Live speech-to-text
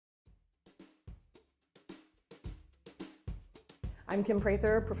I'm Kim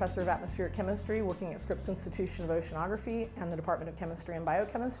Prather, Professor of Atmospheric Chemistry, working at Scripps Institution of Oceanography and the Department of Chemistry and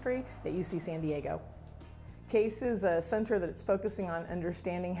Biochemistry at UC San Diego. CAICE is a center that's focusing on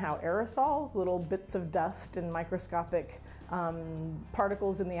understanding how aerosols, little bits of dust and microscopic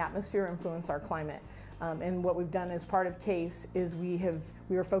particles in the atmosphere, influence our climate. And what we've done as part of CAICE is we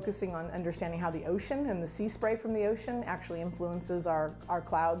are focusing on understanding how the ocean and the sea spray from the ocean actually influences our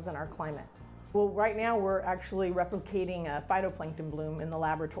clouds and our climate. Well, right now we're actually replicating a phytoplankton bloom in the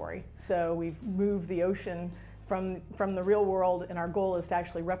laboratory. So we've moved the ocean from the real world, and our goal is to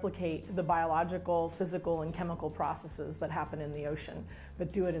actually replicate the biological, physical, and chemical processes that happen in the ocean,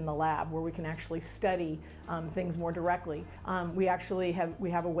 but do it in the lab where we can actually study things more directly. We have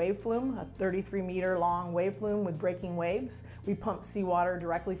a wave flume, a 33-meter long wave flume with breaking waves. We pump seawater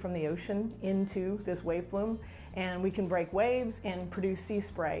directly from the ocean into this wave flume, and we can break waves and produce sea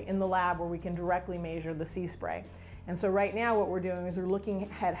spray in the lab where we can directly measure the sea spray. And so right now what we're doing is we're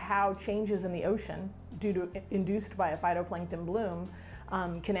looking at how changes in the ocean induced by a phytoplankton bloom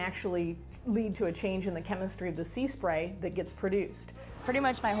can actually lead to a change in the chemistry of the sea spray that gets produced. Pretty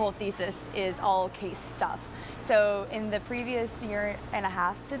much my whole thesis is all CAICE stuff. So in the previous year and a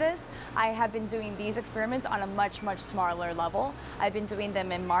half to this, I have been doing these experiments on a much, much smaller level. I've been doing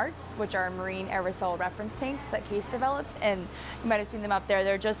them in MARTs, which are marine aerosol reference tanks that CAICE developed, and you might have seen them up there.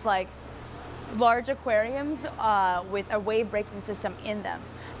 They're just like large aquariums with a wave breaking system in them.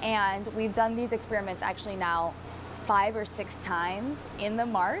 And we've done these experiments actually now 5 or 6 times in the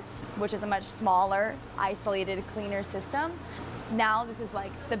MARTs, which is a much smaller, isolated, cleaner system. Now this is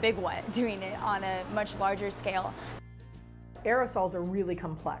like the big one, doing it on a much larger scale. Aerosols are really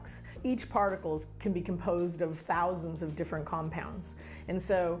complex. Each particle can be composed of thousands of different compounds. And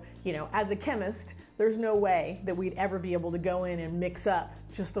so, as a chemist, there's no way that we'd ever be able to go in and mix up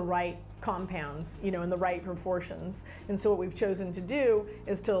just the right compounds, in the right proportions. And so what we've chosen to do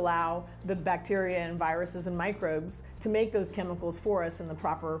is to allow the bacteria and viruses and microbes to make those chemicals for us in the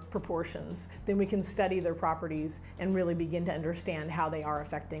proper proportions. Then we can study their properties and really begin to understand how they are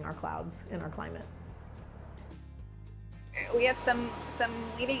affecting our clouds and our climate. We have some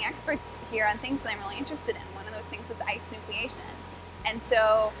leading experts here on things that I'm really interested in. One of those things is ice nucleation. And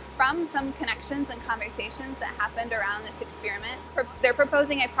so from some connections and conversations that happened around this experiment, they're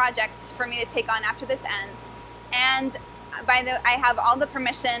proposing a project for me to take on after this ends. And I have all the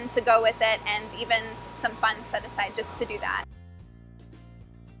permission to go with it and even some funds set aside just to do that.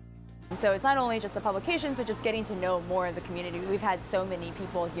 So it's not only just the publications, but just getting to know more of the community. We've had so many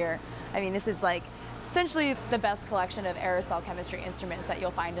people here. I mean, this is like essentially the best collection of aerosol chemistry instruments that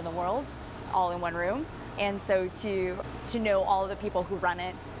you'll find in the world, all in one room. And so to know all of the people who run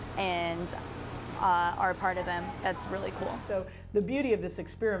it and are a part of them, that's really cool. So the beauty of this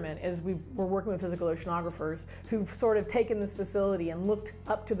experiment is we're working with physical oceanographers who've sort of taken this facility and looked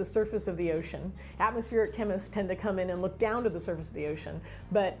up to the surface of the ocean. Atmospheric chemists tend to come in and look down to the surface of the ocean,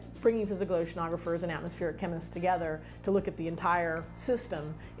 but bringing physical oceanographers and atmospheric chemists together to look at the entire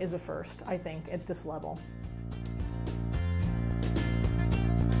system is a first, I think, at this level.